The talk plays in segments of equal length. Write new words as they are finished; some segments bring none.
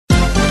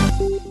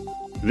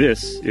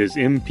This is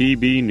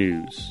MPB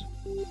News.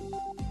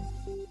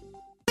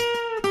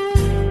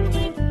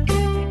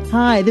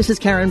 Hi, this is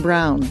Karen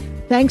Brown.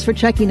 Thanks for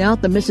checking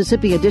out the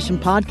Mississippi Edition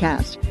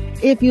podcast.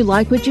 If you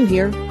like what you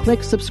hear,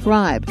 click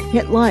subscribe,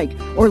 hit like,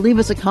 or leave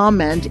us a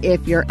comment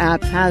if your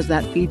app has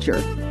that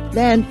feature.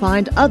 Then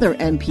find other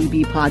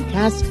MPB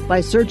podcasts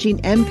by searching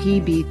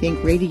MPB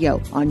Think Radio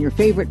on your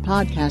favorite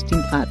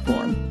podcasting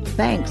platform.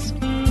 Thanks.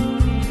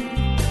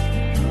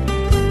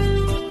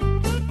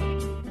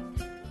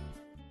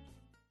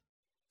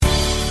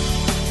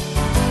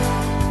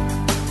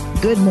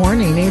 Good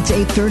morning. It's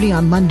 8:30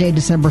 on Monday,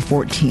 December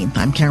 14th.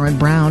 I'm Karen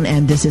Brown,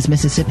 and this is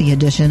Mississippi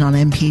Edition on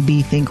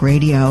MPB Think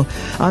Radio.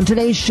 On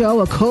today's show,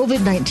 a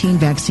COVID-19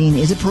 vaccine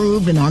is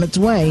approved and on its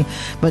way,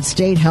 but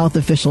state health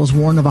officials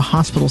warn of a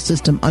hospital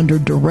system under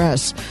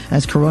duress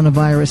as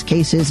coronavirus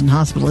cases and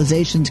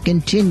hospitalizations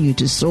continue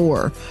to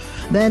soar.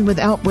 Then, with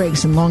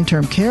outbreaks in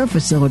long-term care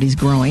facilities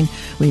growing,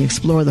 we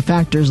explore the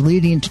factors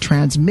leading to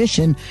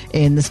transmission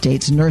in the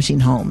state's nursing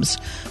homes.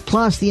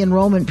 Plus, the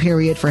enrollment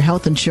period for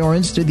health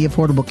insurance through the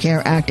Affordable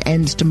Care Act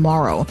ends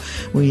tomorrow.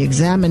 We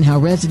examine how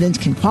residents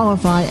can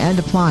qualify and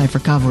apply for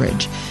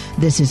coverage.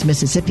 This is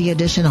Mississippi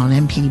Edition on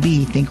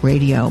MPB Think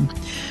Radio.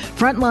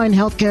 Frontline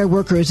healthcare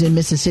workers in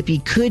Mississippi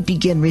could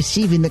begin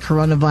receiving the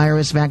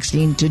coronavirus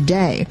vaccine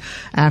today.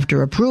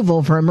 After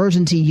approval for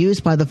emergency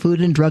use by the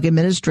Food and Drug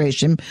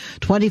Administration,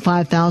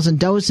 25,000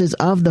 doses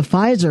of the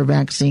Pfizer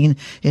vaccine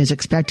is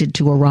expected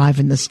to arrive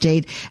in the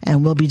state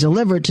and will be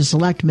delivered to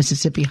select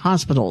Mississippi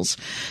hospitals.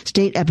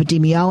 State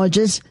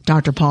epidemiologist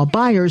Dr. Paul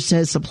Byers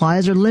says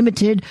supplies are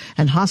limited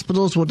and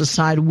hospitals will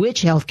decide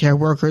which healthcare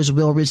workers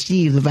will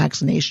receive the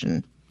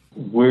vaccination.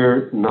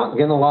 We're not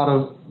getting a lot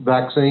of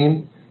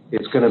vaccine.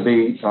 It's going to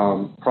be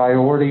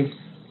priority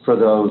for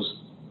those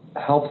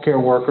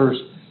healthcare workers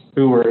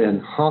who are in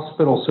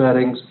hospital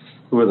settings,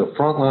 who are the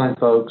frontline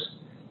folks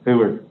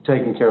who are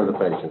taking care of the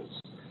patients.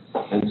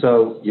 And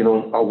so,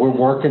 we're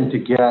working to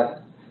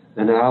get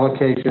an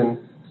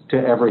allocation to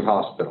every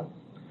hospital.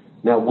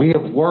 Now, we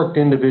have worked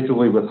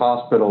individually with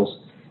hospitals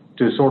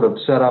to sort of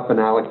set up an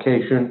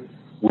allocation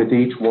with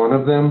each one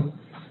of them.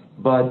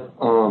 But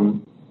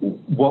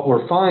what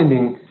we're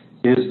finding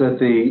is that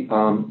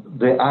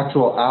the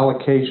actual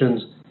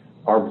allocations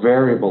are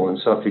variable and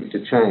subject to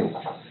change.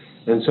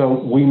 And so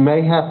we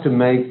may have to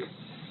make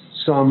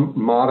some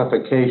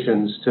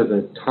modifications to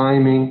the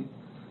timing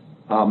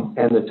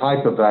and the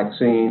type of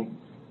vaccine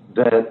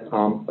that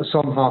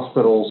some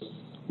hospitals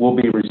will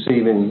be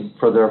receiving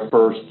for their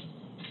first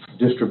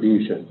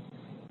distribution.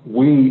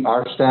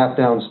 Our staff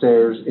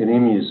downstairs in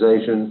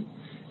immunization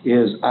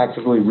is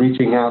actively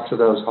reaching out to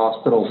those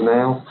hospitals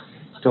now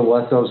to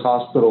let those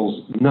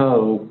hospitals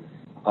know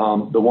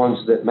the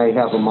ones that may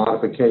have a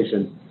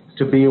modification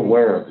to be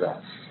aware of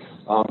that.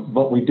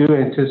 But we do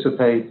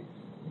anticipate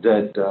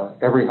that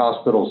every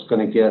hospital is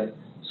going to get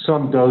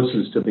some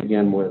doses to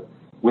begin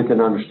with an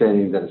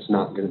understanding that it's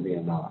not going to be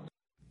enough.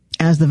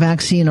 As the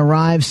vaccine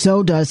arrives,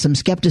 so does some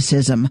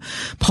skepticism.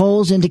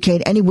 Polls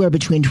indicate anywhere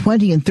between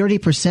 20 and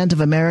 30%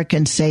 of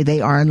Americans say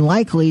they are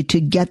unlikely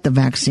to get the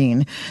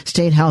vaccine.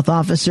 State Health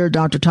Officer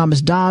Dr.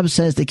 Thomas Dobbs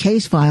says the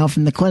case file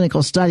from the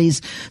clinical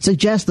studies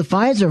suggests the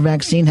Pfizer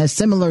vaccine has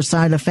similar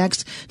side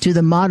effects to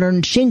the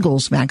modern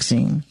shingles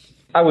vaccine.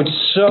 I would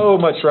so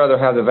much rather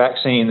have the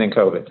vaccine than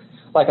COVID,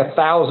 like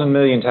 1,000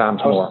 million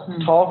times more. I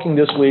was talking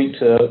this week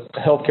to a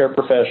healthcare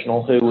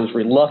professional who was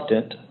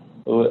reluctant,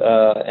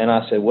 and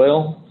I said,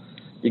 well,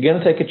 you're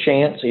going to take a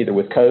chance either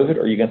with COVID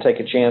or you're going to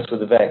take a chance with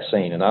the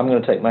vaccine, and I'm going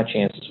to take my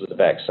chances with the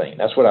vaccine.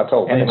 That's what I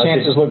told him. And the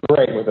chances look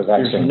great with the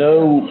vaccine.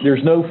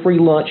 There's no free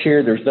lunch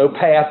here. There's no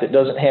path that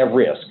doesn't have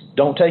risk.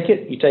 Don't take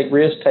it. You take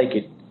risk, take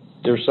it.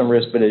 There's some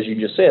risk, but as you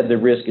just said, the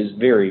risk is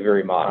very,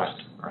 very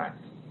modest. Right.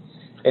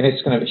 And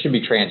it should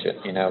be transient,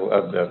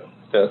 of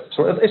the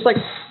sort of,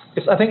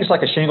 I think it's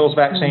like a shingles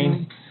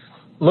vaccine.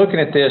 Mm-hmm. Looking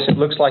at this, it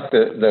looks like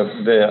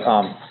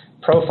the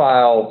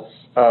profile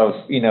of,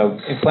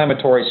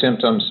 inflammatory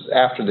symptoms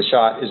after the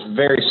shot is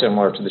very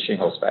similar to the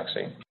shingles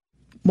vaccine.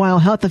 While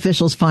health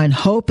officials find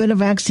hope in a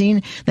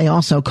vaccine, they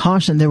also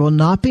caution there will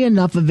not be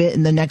enough of it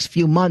in the next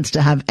few months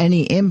to have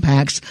any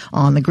impacts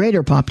on the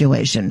greater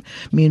population.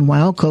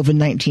 Meanwhile,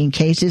 COVID-19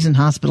 cases and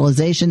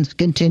hospitalizations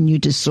continue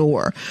to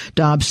soar.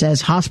 Dobbs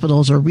says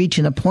hospitals are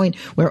reaching a point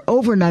where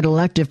overnight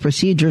elective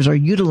procedures are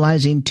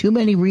utilizing too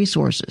many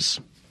resources.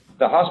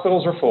 The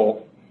hospitals are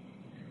full,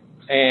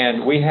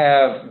 and we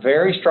have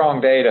very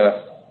strong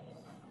data,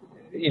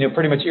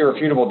 pretty much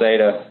irrefutable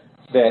data,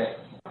 that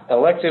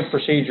elective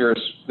procedures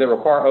that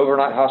require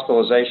overnight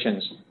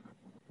hospitalizations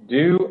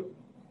do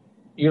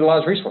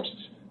utilize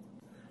resources.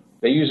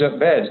 They use up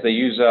beds. They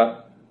use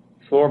up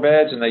floor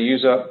beds, and they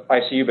use up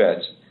ICU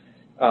beds.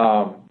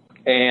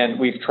 And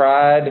we've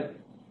tried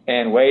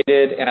and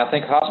waited, and I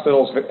think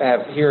hospitals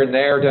have here and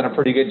there done a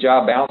pretty good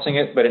job balancing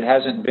it, but it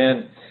hasn't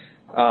been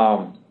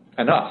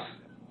enough.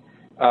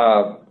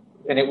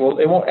 And it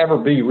won't ever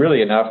be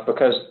really enough,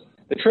 because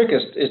the trick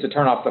is to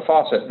turn off the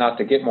faucet, not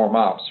to get more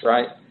mops,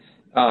 right?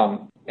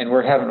 And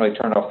we haven't really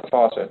turned off the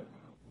faucet.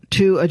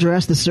 To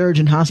address the surge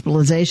in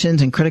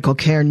hospitalizations and critical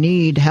care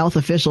need, health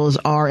officials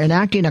are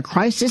enacting a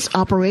crisis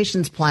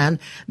operations plan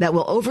that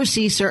will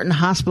oversee certain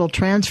hospital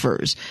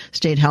transfers.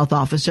 State Health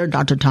Officer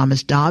Dr.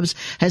 Thomas Dobbs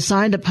has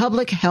signed a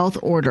public health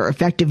order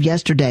effective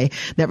yesterday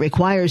that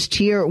requires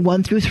Tier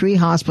 1 through 3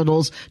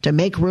 hospitals to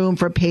make room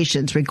for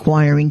patients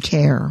requiring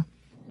care.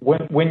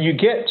 When you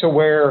get to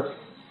where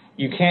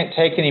you can't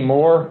take any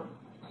more,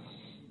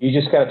 you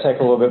just got to take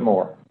a little bit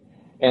more.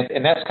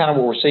 And that's kind of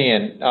what we're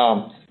seeing.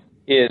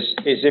 Is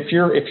if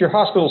your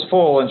hospital's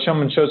full and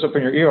someone shows up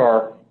in your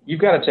ER,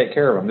 you've got to take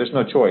care of them. There's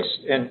no choice,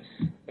 and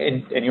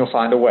you'll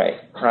find a way,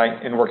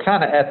 right? And we're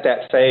kind of at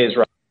that phase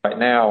right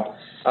now.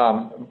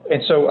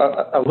 And so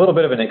a little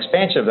bit of an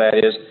expansion of that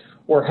is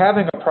we're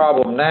having a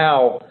problem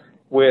now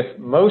with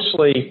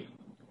mostly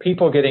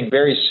people getting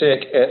very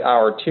sick at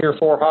our Tier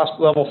 4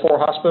 level 4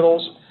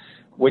 hospitals,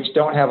 which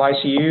don't have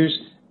ICUs,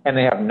 and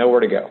they have nowhere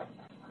to go,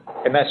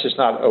 and that's just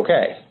not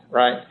okay,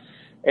 right?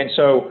 And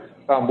so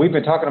we've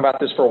been talking about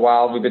this for a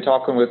while. We've been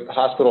talking with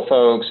hospital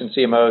folks and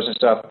CMOs and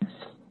stuff,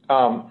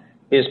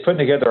 is putting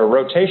together a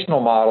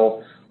rotational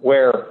model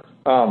where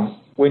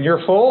when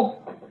you're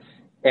full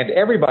and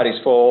everybody's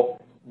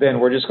full, then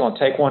we're just going to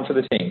take one for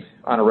the team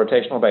on a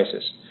rotational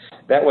basis.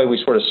 That way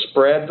we sort of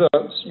spread the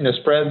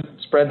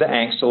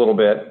angst a little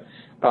bit.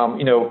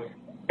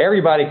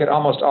 Everybody could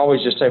almost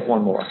always just take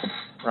one more,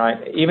 right?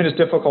 Even as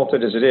difficult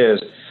as it is,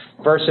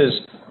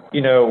 versus,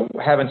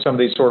 having some of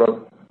these sort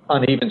of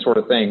uneven sort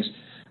of things.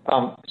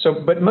 But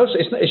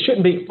it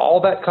shouldn't be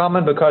all that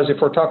common, because if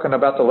we're talking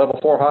about the level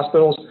 4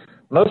 hospitals,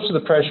 most of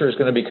the pressure is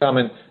going to be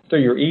coming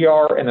through your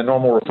ER and the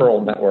normal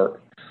referral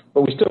network.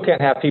 But we still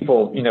can't have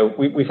people,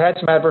 we've had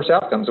some adverse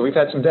outcomes and we've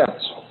had some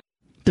deaths.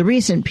 The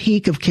recent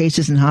peak of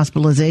cases and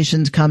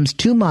hospitalizations comes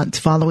 2 months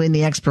following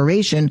the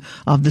expiration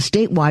of the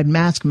statewide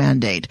mask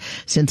mandate.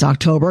 Since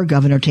October,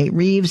 Governor Tate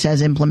Reeves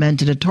has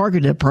implemented a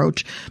targeted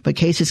approach, but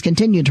cases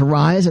continue to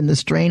rise and the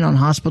strain on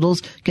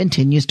hospitals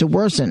continues to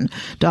worsen.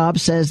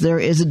 Dobbs says there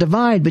is a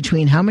divide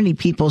between how many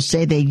people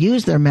say they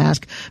use their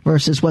mask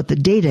versus what the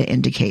data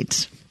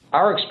indicates.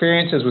 Our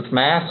experiences with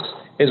masks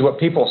is what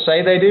people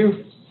say they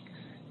do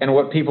and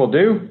what people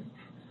do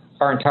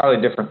are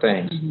entirely different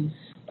things. Mm-hmm.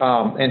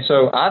 And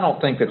so I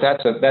don't think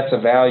that's a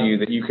value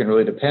that you can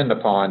really depend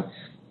upon,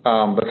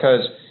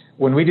 because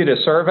when we did a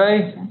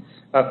survey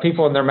of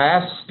people in their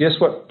masks, guess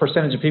what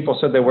percentage of people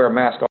said they wear a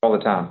mask all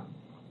the time?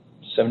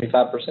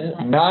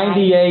 75%?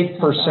 98%.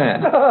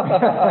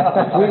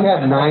 If we had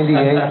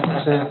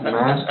 98%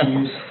 mask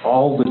use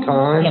all the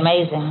time,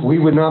 amazing, we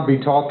would not be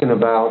talking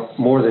about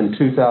more than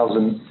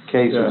 2,000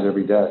 cases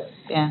every day.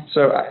 Yeah.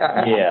 So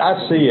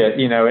I see it,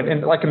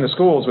 and like in the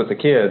schools with the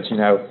kids,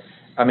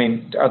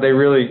 are they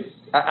really?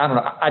 I don't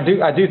know. I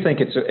do think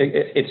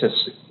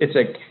it's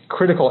a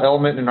critical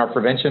element in our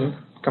prevention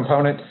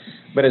component,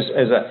 but as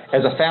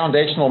a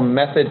foundational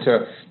method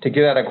to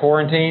get out of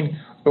quarantine,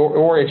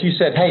 or if you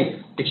said, hey,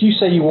 if you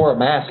say you wore a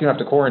mask, you don't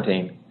have to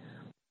quarantine.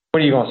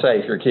 What are you going to say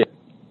if you're a kid?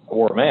 I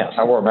wore a mask.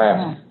 I wore a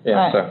mask. Yeah.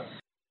 Right. So.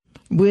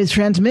 With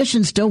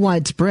transmission still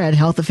widespread,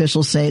 health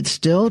officials say it's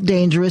still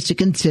dangerous to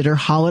consider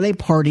holiday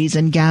parties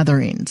and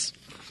gatherings.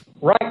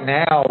 Right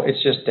now,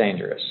 it's just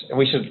dangerous, and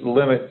we should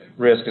limit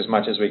risk as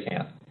much as we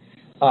can.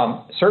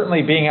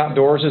 Certainly being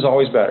outdoors is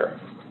always better,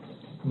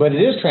 but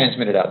it is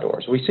transmitted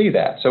outdoors. We see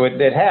that. So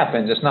it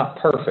happens. It's not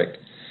perfect.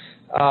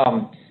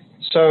 The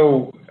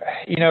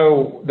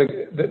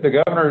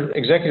governor's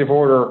executive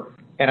order,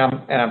 and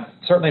I'm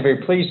certainly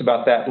very pleased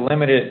about that,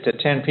 limited it to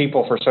 10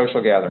 people for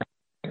social gatherings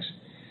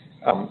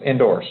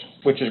indoors,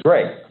 which is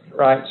great,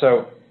 right?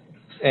 So,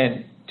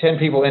 and 10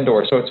 people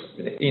indoors. So it's,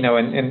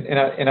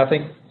 I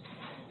think,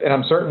 and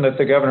I'm certain that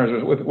the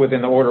governor was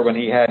within the order when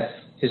he had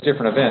his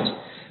different events.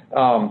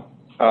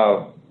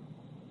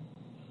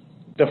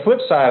 The flip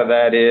side of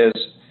that is,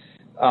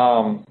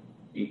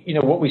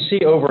 what we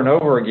see over and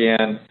over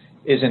again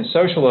is in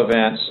social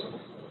events,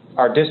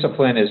 our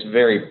discipline is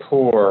very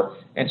poor.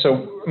 And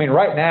so,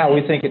 right now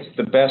we think it's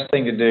the best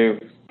thing to do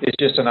is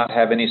just to not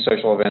have any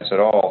social events at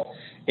all,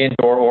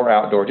 indoor or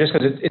outdoor, just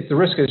because the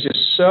risk is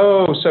just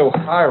so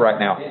high right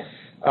now.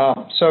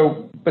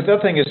 But the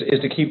other thing is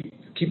to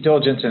keep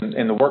diligence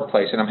in the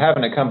workplace. And I'm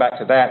having to come back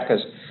to that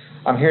because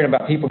I'm hearing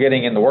about people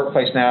getting in the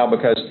workplace now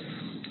because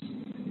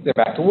they're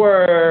back to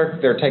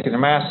work, they're taking their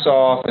masks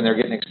off, and they're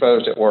getting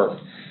exposed at work.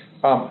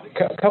 A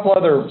couple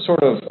other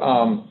sort of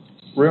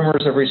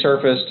rumors have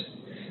resurfaced.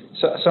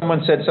 So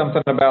someone said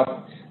something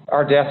about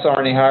our deaths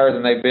aren't any higher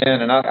than they've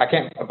been, and I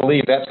can't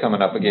believe that's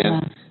coming up again.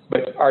 Mm-hmm.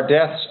 But our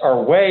deaths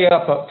are way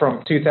up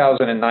from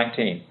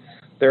 2019.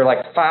 They're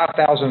like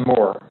 5,000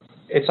 more.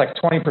 It's like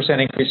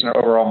 20% increase in our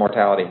overall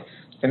mortality,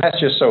 and that's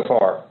just so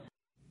far.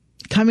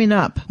 Coming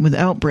up, with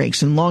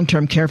outbreaks and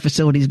long-term care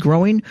facilities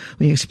growing,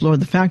 we explore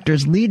the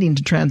factors leading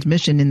to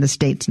transmission in the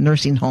state's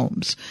nursing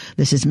homes.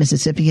 This is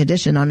Mississippi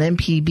Edition on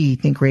MPB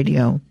Think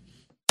Radio.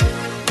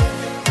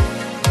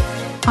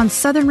 On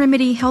Southern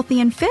Remedy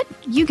Healthy and Fit,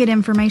 you get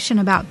information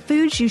about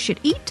foods you should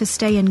eat to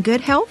stay in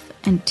good health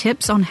and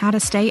tips on how to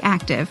stay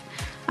active.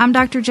 I'm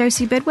Dr.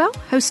 Josie Bidwell,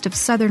 host of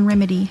Southern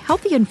Remedy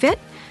Healthy and Fit,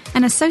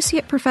 an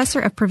associate professor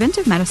of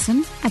preventive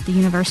medicine at the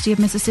University of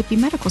Mississippi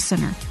Medical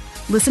Center.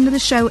 Listen to the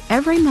show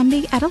every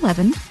Monday at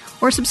 11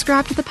 or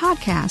subscribe to the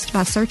podcast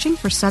by searching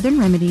for Southern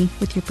Remedy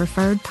with your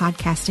preferred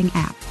podcasting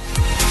app.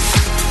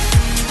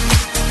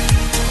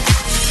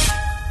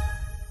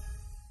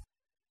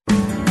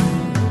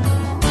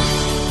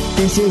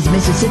 This is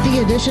Mississippi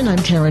Edition.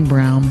 I'm Karen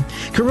Brown.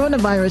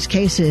 Coronavirus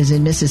cases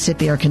in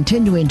Mississippi are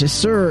continuing to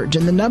surge,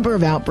 and the number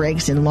of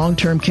outbreaks in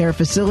long-term care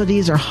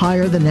facilities are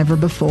higher than ever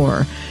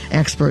before.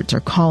 Experts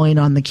are calling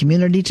on the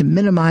community to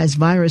minimize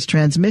virus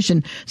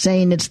transmission,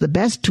 saying it's the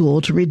best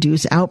tool to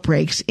reduce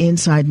outbreaks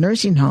inside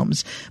nursing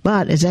homes.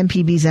 But as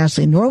MPB's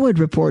Ashley Norwood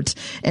reports,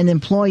 an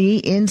employee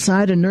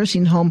inside a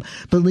nursing home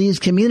believes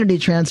community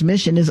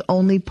transmission is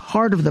only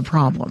part of the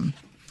problem.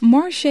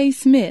 Marsha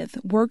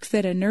Smith works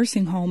at a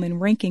nursing home in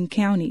Rankin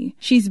County.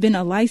 She's been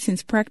a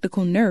licensed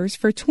practical nurse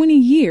for 20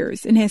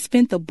 years and has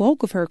spent the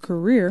bulk of her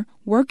career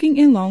working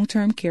in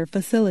long-term care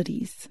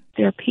facilities.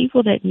 There are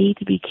people that need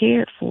to be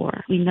cared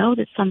for. We know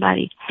that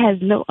somebody has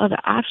no other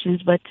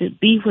options but to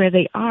be where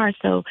they are,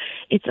 so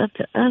it's up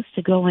to us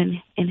to go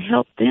in and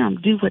help them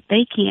do what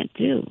they can't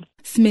do.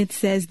 Smith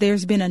says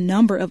there's been a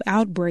number of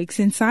outbreaks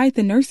inside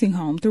the nursing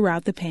home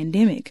throughout the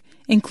pandemic,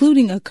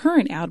 including a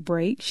current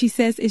outbreak she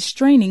says is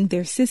straining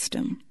their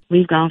system.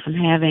 We've gone from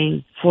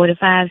having 4 to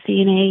 5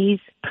 CNAs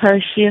per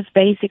shift,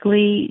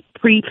 basically,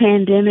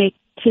 pre-pandemic,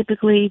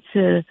 typically,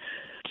 to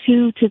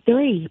 2 to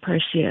 3 per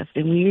shift.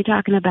 And when you're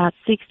talking about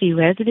 60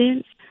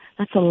 residents,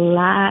 that's a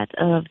lot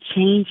of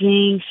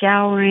changing,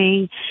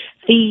 showering,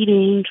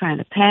 feeding, trying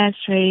to pass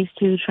trays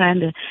to,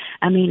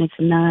 it's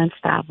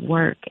nonstop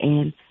work.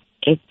 And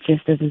it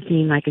just doesn't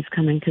seem like it's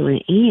coming to an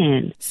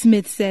end.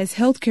 Smith says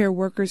healthcare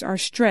workers are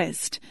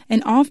stressed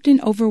and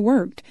often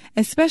overworked,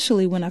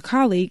 especially when a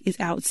colleague is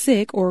out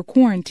sick or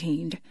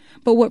quarantined.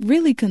 But what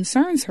really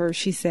concerns her,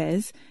 she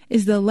says,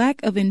 is the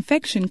lack of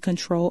infection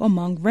control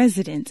among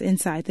residents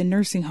inside the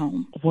nursing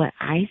home. What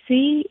I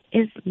see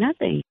is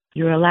nothing.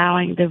 You're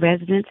allowing the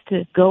residents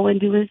to go and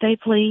do as they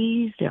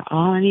please. They're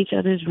all in each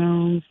other's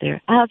rooms.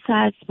 They're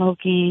outside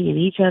smoking in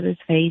each other's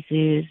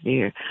faces.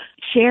 They're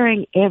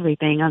sharing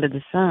everything under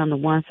the sun, the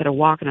ones that are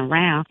walking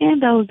around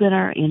and those that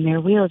are in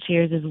their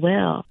wheelchairs as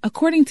well.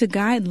 According to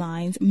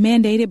guidelines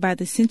mandated by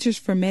the Centers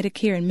for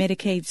Medicare and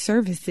Medicaid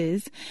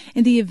Services,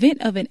 in the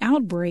event of an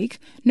outbreak,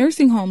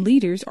 nursing home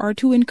leaders are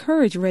to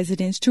encourage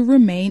residents to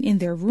remain in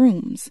their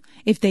rooms.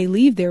 If they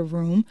leave their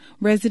room,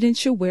 residents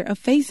should wear a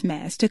face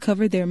mask to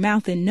cover their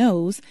mouth and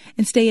nose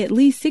and stay at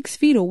least 6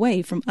 feet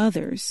away from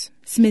others.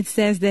 Smith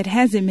says that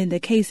hasn't been the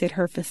case at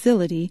her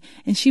facility,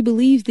 and she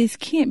believes this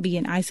can't be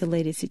an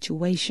isolated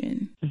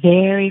situation.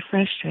 Very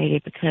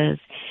frustrated because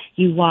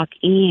you walk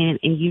in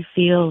and you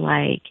feel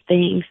like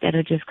things that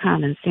are just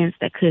common sense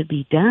that could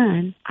be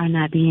done are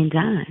not being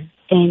done.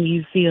 And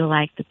you feel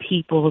like the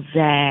people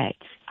that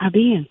are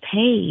being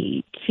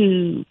paid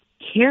to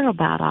care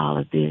about all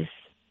of this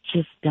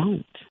just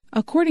don't.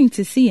 According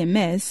to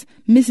CMS,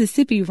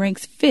 Mississippi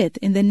ranks 5th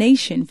in the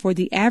nation for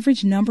the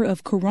average number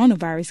of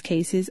coronavirus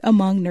cases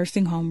among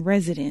nursing home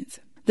residents.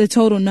 The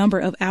total number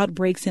of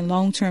outbreaks in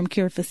long-term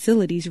care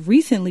facilities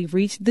recently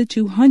reached the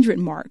 200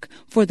 mark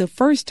for the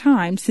first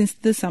time since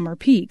the summer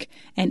peak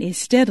and is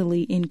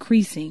steadily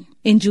increasing.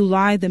 In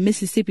July, the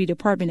Mississippi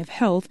Department of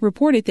Health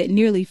reported that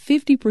nearly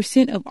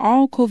 50% of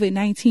all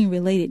COVID-19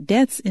 related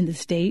deaths in the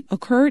state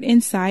occurred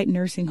inside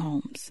nursing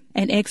homes.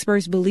 And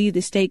experts believe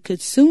the state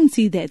could soon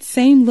see that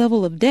same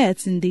level of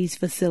deaths in these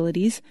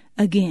facilities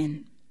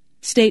again.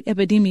 State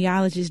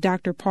epidemiologist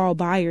Dr. Paul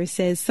Byers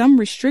says some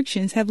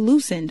restrictions have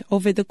loosened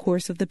over the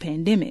course of the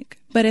pandemic.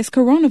 But as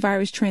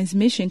coronavirus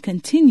transmission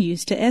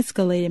continues to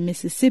escalate in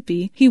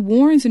Mississippi, he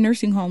warns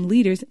nursing home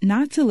leaders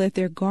not to let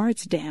their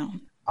guards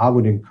down. I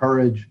would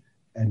encourage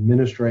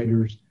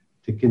administrators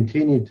to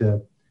continue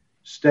to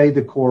stay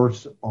the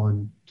course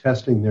on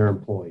testing their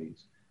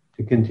employees,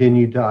 to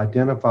continue to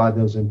identify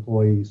those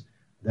employees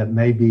that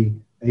may be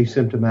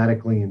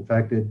asymptomatically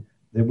infected,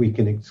 that we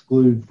can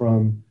exclude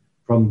from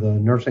the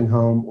nursing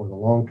home or the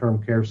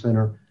long-term care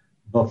center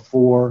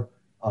before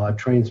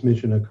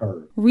transmission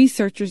occurs.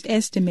 Researchers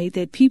estimate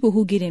that people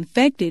who get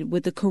infected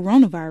with the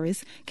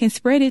coronavirus can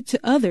spread it to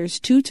others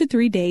 2 to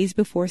 3 days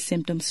before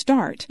symptoms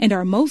start and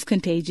are most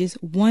contagious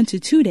 1 to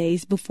 2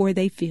 days before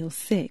they feel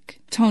sick.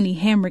 Tony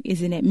Hamrick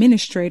is an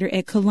administrator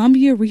at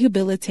Columbia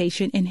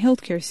Rehabilitation and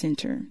Healthcare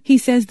Center. He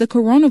says the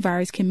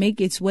coronavirus can make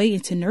its way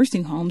into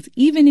nursing homes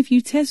even if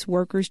you test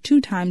workers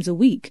 2 times a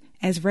week,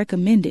 as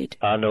recommended.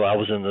 I know I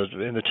was in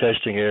the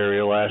testing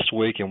area last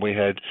week, and we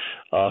had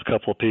a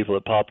couple of people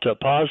that popped up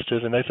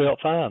positive, and they felt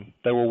fine.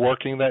 They were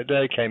working that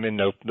day, came in,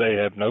 they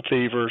have no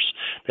fevers,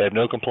 they have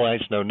no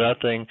complaints, no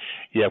nothing.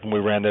 Yet when we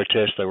ran their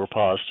tests, they were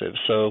positive.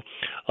 So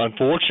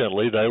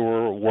unfortunately, they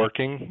were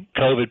working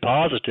COVID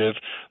positive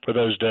for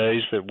those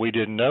days that we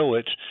didn't know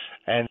it.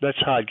 And that's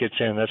how it gets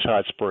in. That's how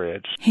it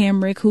spreads.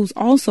 Hamrick, who's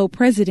also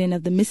president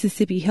of the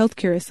Mississippi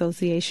Healthcare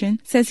Association,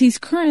 says he's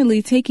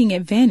currently taking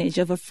advantage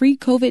of a free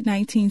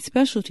COVID-19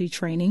 specialty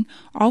training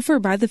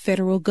offered by the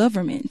federal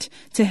government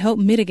to help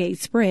mitigate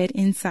widespread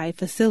inside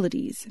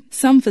facilities.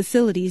 Some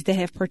facilities that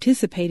have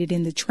participated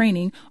in the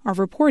training are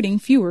reporting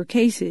fewer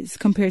cases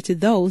compared to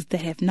those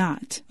that have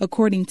not.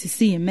 According to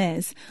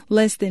CMS,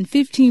 less than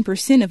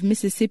 15% of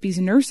Mississippi's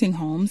nursing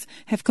homes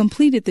have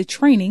completed the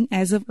training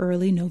as of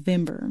early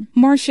November.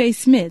 Marche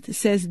Smith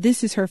says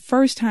this is her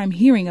first time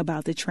hearing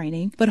about the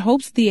training, but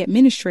hopes the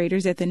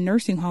administrators at the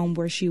nursing home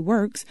where she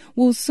works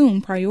will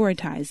soon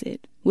prioritize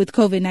it. With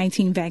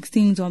COVID-19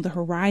 vaccines on the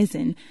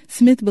horizon,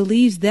 Smith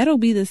believes that'll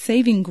be the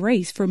saving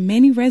grace for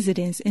many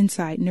residents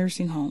inside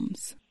nursing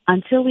homes.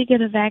 Until we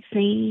get a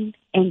vaccine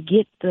and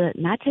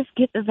not just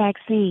get the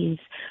vaccines,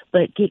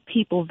 but get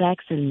people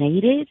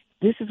vaccinated,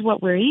 this is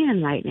what we're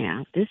in right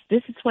now. This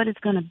is what it's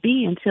going to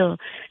be until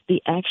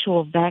the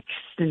actual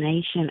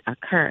vaccination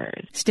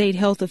occurs. State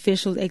health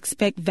officials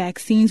expect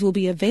vaccines will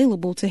be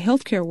available to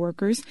healthcare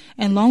workers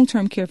and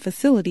long-term care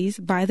facilities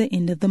by the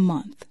end of the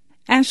month.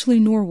 Ashley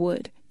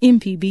Norwood,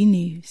 MPB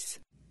News.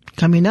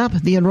 Coming up,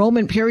 the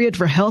enrollment period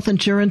for health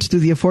insurance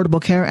through the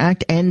Affordable Care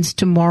Act ends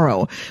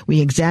tomorrow.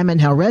 We examine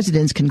how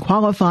residents can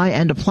qualify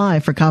and apply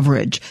for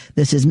coverage.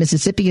 This is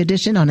Mississippi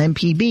Edition on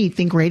MPB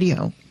Think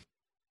Radio.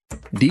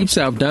 Deep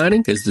South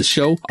Dining is the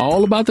show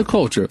all about the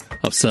culture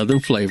of Southern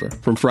flavor.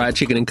 From fried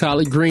chicken and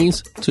collard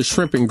greens to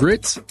shrimp and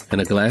grits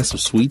and a glass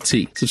of sweet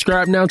tea.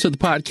 Subscribe now to the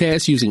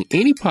podcast using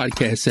any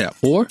podcast app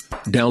or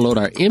download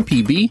our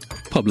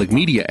MPB Public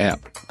Media app.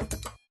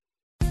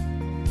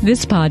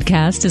 This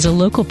podcast is a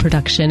local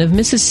production of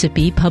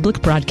Mississippi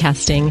Public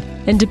Broadcasting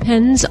and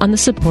depends on the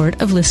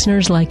support of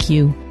listeners like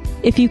you.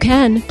 If you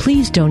can,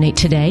 please donate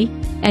today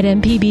at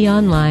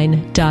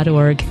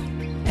mpbonline.org.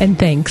 And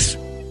thanks.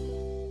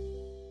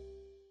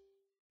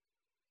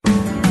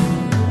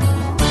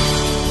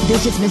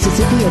 This is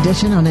Mississippi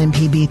Edition on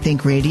MPB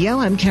Think Radio.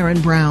 I'm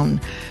Karen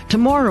Brown.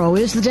 Tomorrow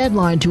is the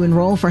deadline to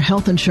enroll for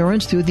health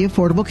insurance through the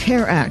Affordable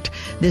Care Act.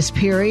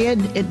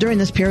 During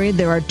this period,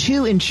 there are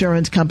two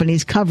insurance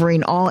companies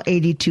covering all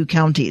 82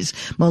 counties,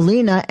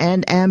 Molina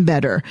and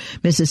Ambetter.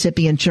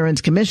 Mississippi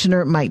Insurance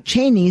Commissioner Mike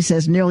Chaney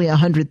says nearly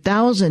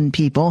 100,000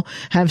 people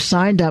have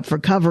signed up for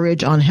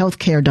coverage on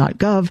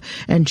healthcare.gov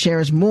and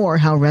shares more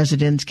how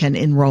residents can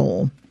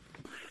enroll.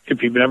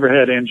 If you've never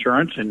had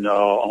insurance on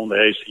the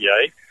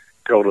ACA,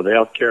 go to the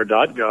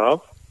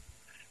healthcare.gov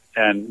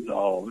and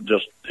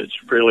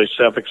it's really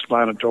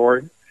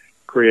self-explanatory.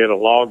 Create a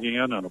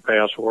login and a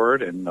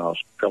password and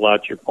fill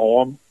out your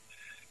form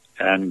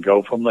and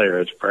go from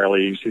there. It's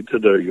fairly easy to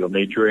do. You'll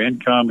need your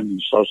income and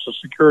your Social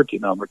Security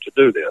number to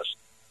do this.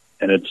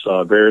 And it's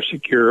very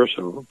secure,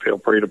 so feel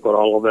free to put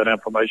all of that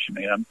information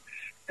in.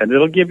 And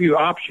it'll give you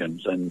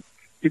options. And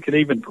you can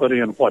even put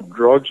in what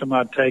drugs am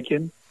I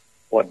taking,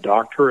 what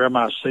doctor am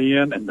I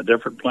seeing, and the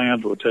different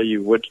plans will tell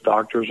you which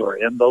doctors are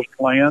in those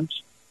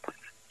plans.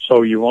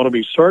 So you want to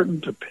be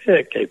certain to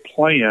pick a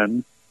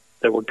plan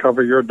that will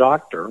cover your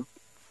doctor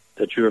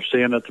that you are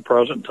seeing at the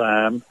present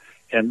time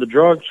and the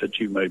drugs that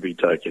you may be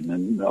taking.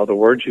 In other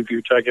words, if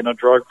you're taking a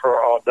drug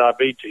for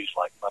diabetes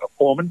like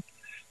metformin,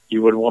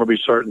 you would want to be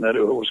certain that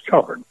it was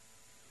covered.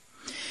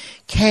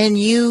 Can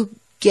you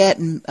get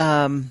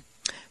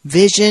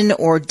vision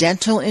or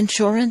dental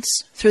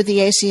insurance through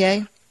the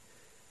ACA?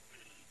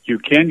 You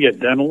can get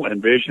dental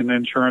and vision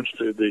insurance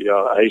through the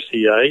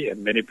ACA,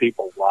 and many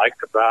people like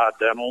to buy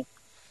dental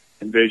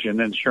and vision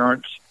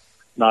insurance,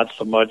 not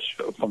so much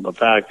from the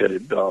fact that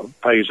it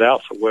pays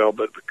out so well,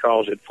 but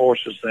because it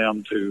forces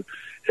them to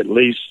at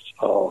least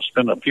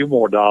spend a few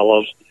more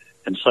dollars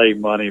and save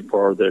money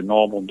for their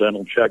normal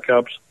dental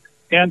checkups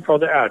and for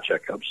their eye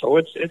checkups. So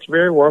it's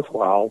very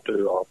worthwhile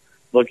to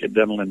look at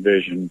dental and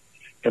vision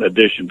in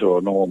addition to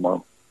a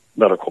normal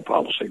medical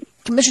policy.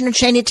 Commissioner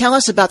Chaney, tell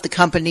us about the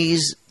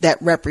companies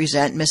that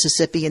represent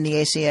Mississippi in the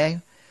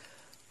ACA.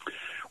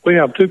 We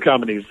have two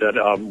companies that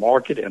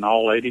market in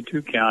all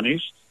 82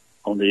 counties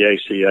on the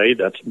ACA.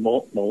 That's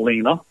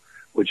Molina,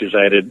 which has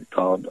added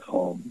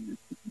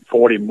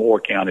 40 more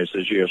counties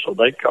this year. So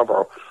they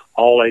cover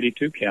all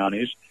 82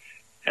 counties.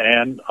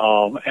 And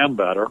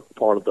Ambetter,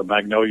 part of the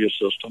Magnolia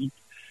system.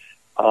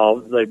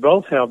 They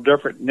both have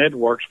different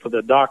networks for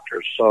the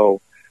doctors. So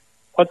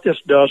what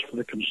this does for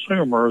the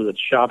consumer that's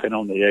shopping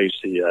on the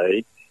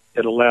ACA,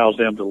 it allows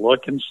them to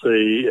look and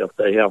see if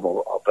they have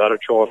a better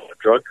choice of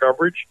drug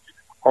coverage,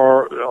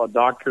 or a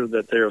doctor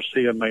that they're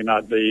seeing may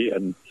not be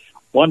in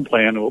one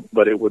plan,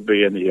 but it would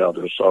be in the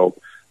other. So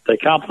they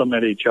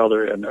complement each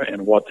other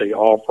in what they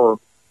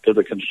offer to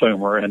the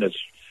consumer, and it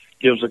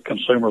gives the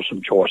consumer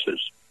some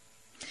choices.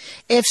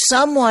 If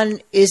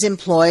someone is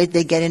employed,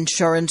 they get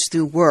insurance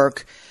through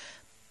work,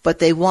 but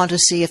they want to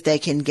see if they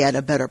can get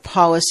a better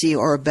policy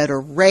or a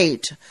better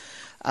rate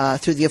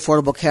through the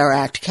Affordable Care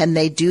Act, can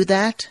they do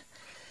that?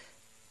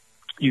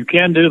 You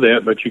can do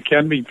that, but you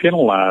can be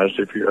penalized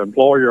if your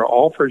employer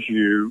offers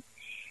you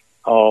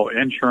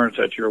insurance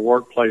at your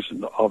workplace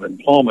of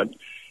employment.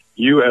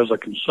 You, as a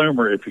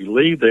consumer, if you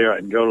leave there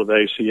and go to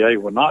the ACA,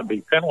 will not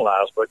be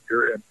penalized, but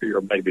your employer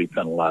may be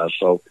penalized.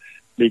 So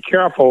be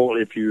careful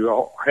if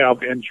you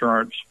have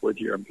insurance with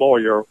your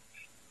employer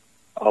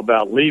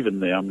about leaving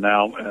them.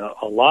 Now,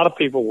 a lot of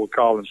people will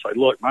call and say,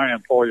 look, my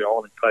employer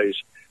only pays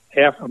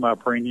half of my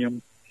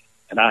premium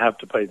and I have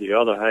to pay the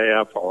other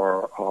half,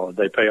 or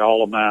they pay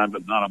all of mine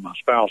but none of my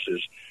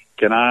spouse's,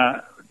 can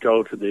I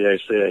go to the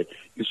ACA?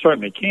 You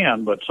certainly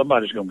can, but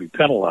somebody's going to be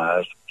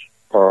penalized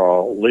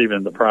for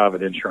leaving the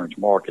private insurance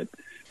market.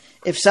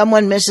 If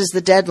someone misses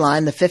the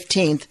deadline, the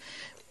 15th,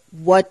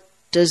 what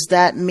does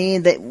that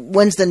mean?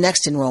 When's the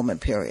next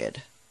enrollment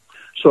period?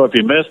 So if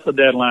you miss the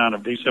deadline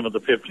of December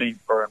the 15th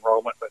for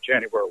enrollment by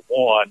January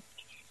 1,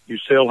 you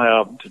still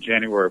have to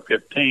January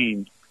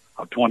 15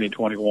 of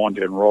 2021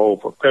 to enroll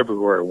for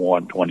February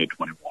 1,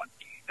 2021.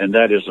 And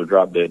that is the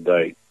drop dead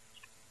date.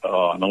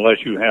 And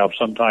unless you have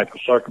some type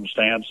of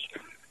circumstance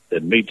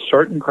that meets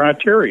certain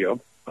criteria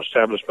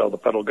established by the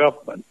federal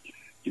government,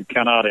 you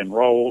cannot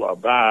enroll or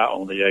buy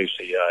on the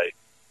ACA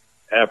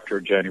after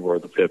January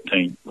the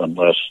 15th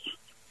unless,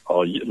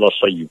 let's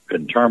say you've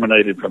been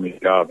terminated from your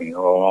job and you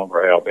no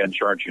longer have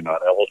insurance, you're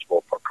not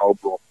eligible for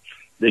COBRA,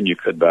 then you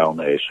could buy on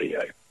the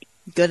ACA.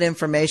 Good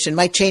information.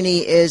 Mike Cheney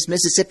is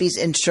Mississippi's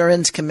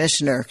Insurance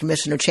Commissioner.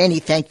 Commissioner Cheney,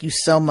 thank you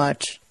so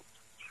much.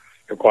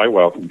 You're quite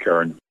welcome,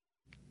 Karen.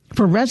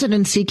 For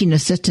residents seeking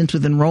assistance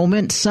with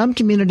enrollment, some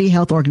community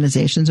health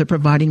organizations are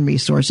providing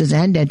resources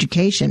and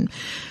education.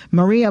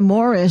 Maria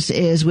Morris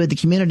is with the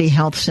Community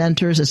Health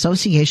Centers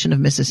Association of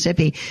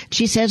Mississippi.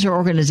 She says her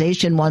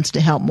organization wants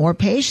to help more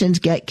patients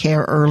get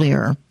care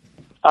earlier.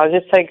 I'll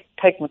just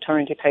take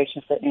maternity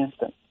patients, for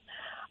instance.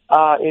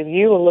 If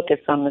you will look at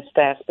some of the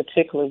stats,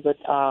 particularly with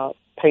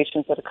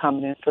patients that are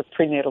coming in for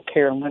prenatal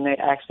care and when they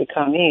actually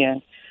come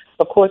in,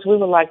 of course, we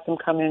would like them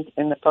to come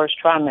in the first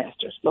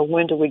trimesters, but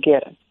when do we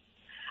get them?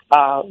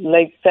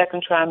 Late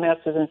second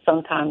trimesters and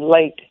sometimes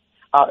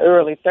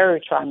early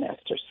third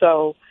trimester.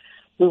 So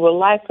we would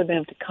like for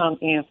them to come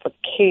in for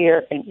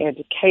care and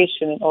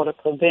education in order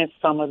to prevent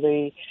some of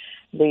the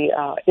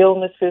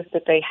illnesses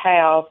that they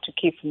have, to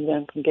keep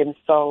them from getting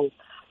so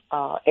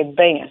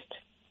advanced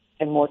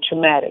and more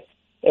traumatic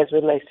as it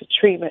relates to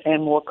treatment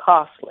and more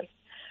costly.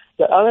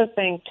 The other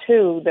thing,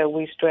 too, that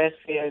we stress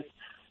is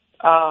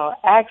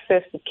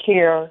access to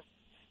care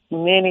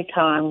many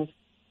times,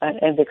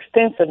 and the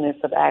extensiveness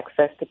of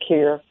access to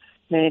care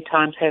many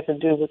times has to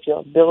do with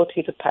your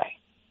ability to pay.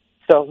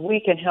 So we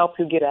can help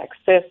you get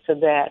access to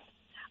that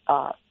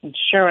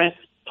insurance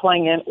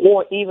plan,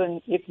 or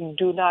even if you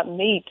do not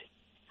meet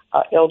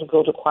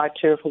eligibility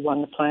criteria for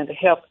one of the plans, to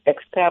help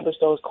establish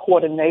those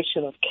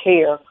coordination of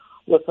care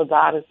with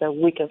providers that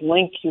we can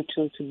link you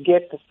to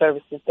get the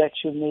services that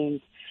you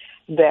need,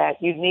 that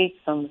you need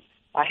some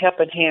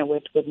helping hand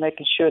with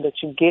making sure that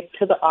you get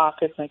to the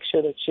office, make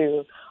sure that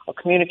you are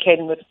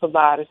communicating with the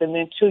providers, and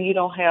then too, you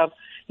have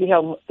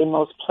the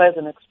most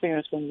pleasant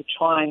experience when you're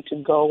trying to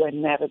go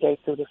and navigate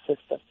through the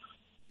system.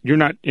 You're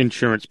not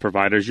insurance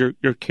providers,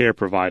 you're care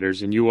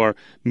providers, and you are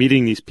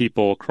meeting these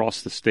people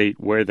across the state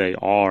where they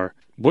are.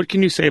 What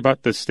can you say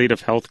about the state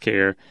of health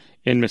care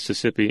in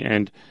Mississippi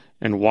and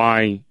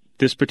why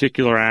this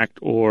particular act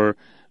or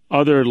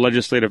other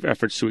legislative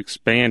efforts to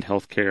expand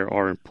health care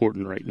are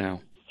important right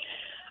now?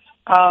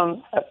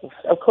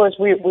 Of course,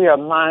 we are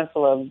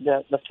mindful of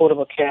the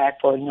Affordable Care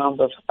Act for a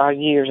number of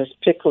years,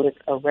 particularly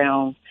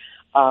around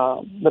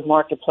the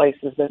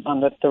marketplaces that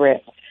under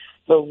threat.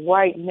 But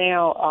right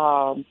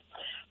now,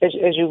 as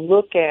you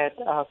look at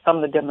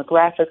some of the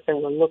demographics that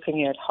we're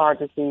looking at, heart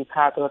disease,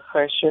 high blood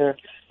pressure,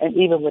 and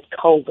even with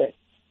COVID,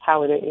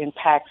 how it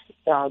impacts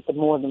the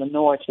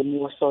minority,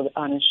 more so the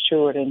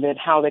uninsured, and then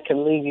how they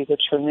can leave you with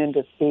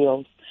tremendous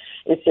bills.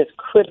 It's just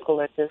critical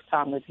at this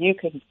time. If you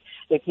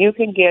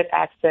can get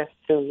access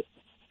to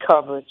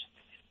coverage,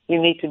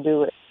 you need to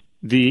do it.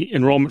 The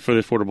enrollment for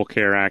the Affordable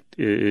Care Act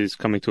is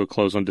coming to a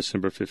close on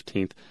December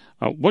 15th.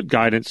 What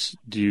guidance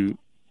do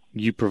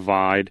you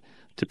provide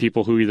to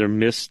people who either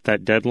missed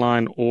that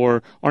deadline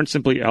or aren't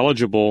simply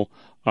eligible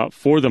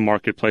for the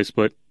marketplace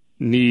but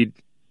need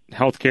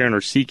health care and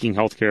are seeking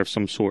health care of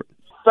some sort?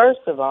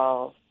 First of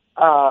all,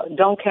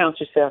 don't count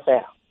yourself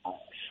out.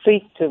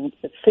 Seek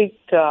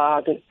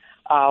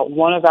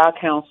one of our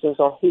counselors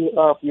or who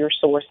of your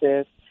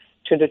sources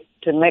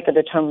to make a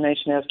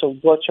determination as to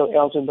what your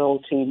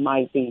eligibility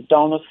might be.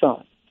 Don't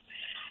assume.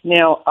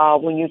 Now,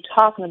 when you're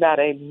talking about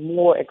a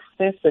more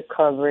extensive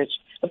coverage,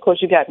 of course,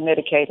 you got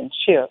Medicaid and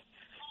CHIP.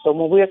 But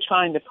when we're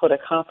trying to put a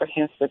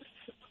comprehensive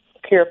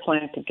care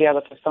plan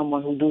together for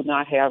someone who do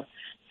not have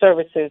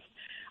services,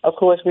 of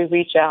course, we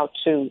reach out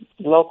to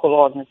local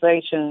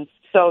organizations.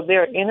 So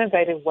there are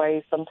innovative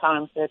ways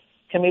sometimes that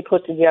can be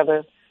put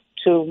together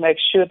to make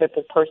sure that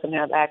the person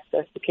has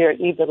access to care,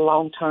 either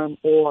long-term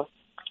or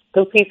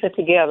to piece it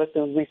together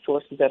through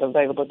resources that are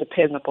available,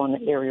 depending upon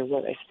the area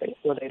where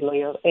they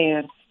live,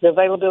 and the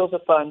availability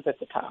of funds at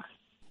the time.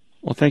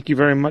 Well, thank you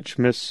very much,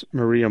 Ms.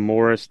 Maria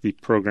Morris, the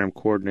program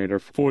coordinator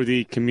for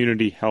the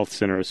Community Health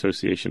Center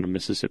Association of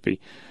Mississippi.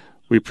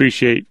 We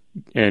appreciate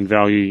and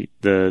value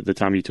the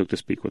time you took to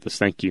speak with us.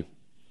 Thank you.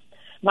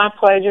 My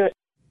pleasure.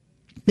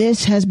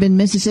 This has been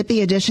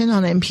Mississippi Edition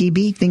on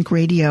MPB Think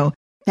Radio.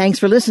 Thanks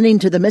for listening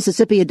to the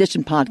Mississippi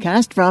Edition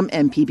podcast from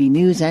MPB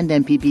News and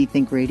MPB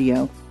Think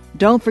Radio.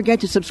 Don't forget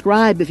to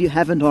subscribe if you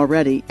haven't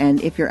already,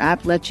 and if your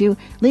app lets you,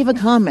 leave a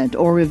comment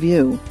or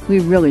review. We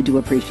really do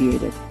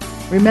appreciate it.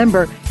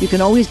 Remember, you can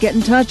always get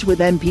in touch with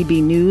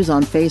MPB News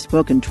on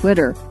Facebook and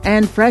Twitter,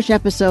 and fresh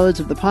episodes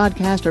of the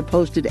podcast are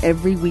posted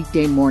every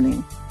weekday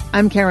morning.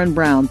 I'm Karen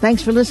Brown.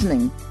 Thanks for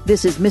listening.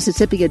 This is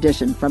Mississippi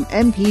Edition from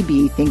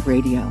MPB Think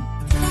Radio.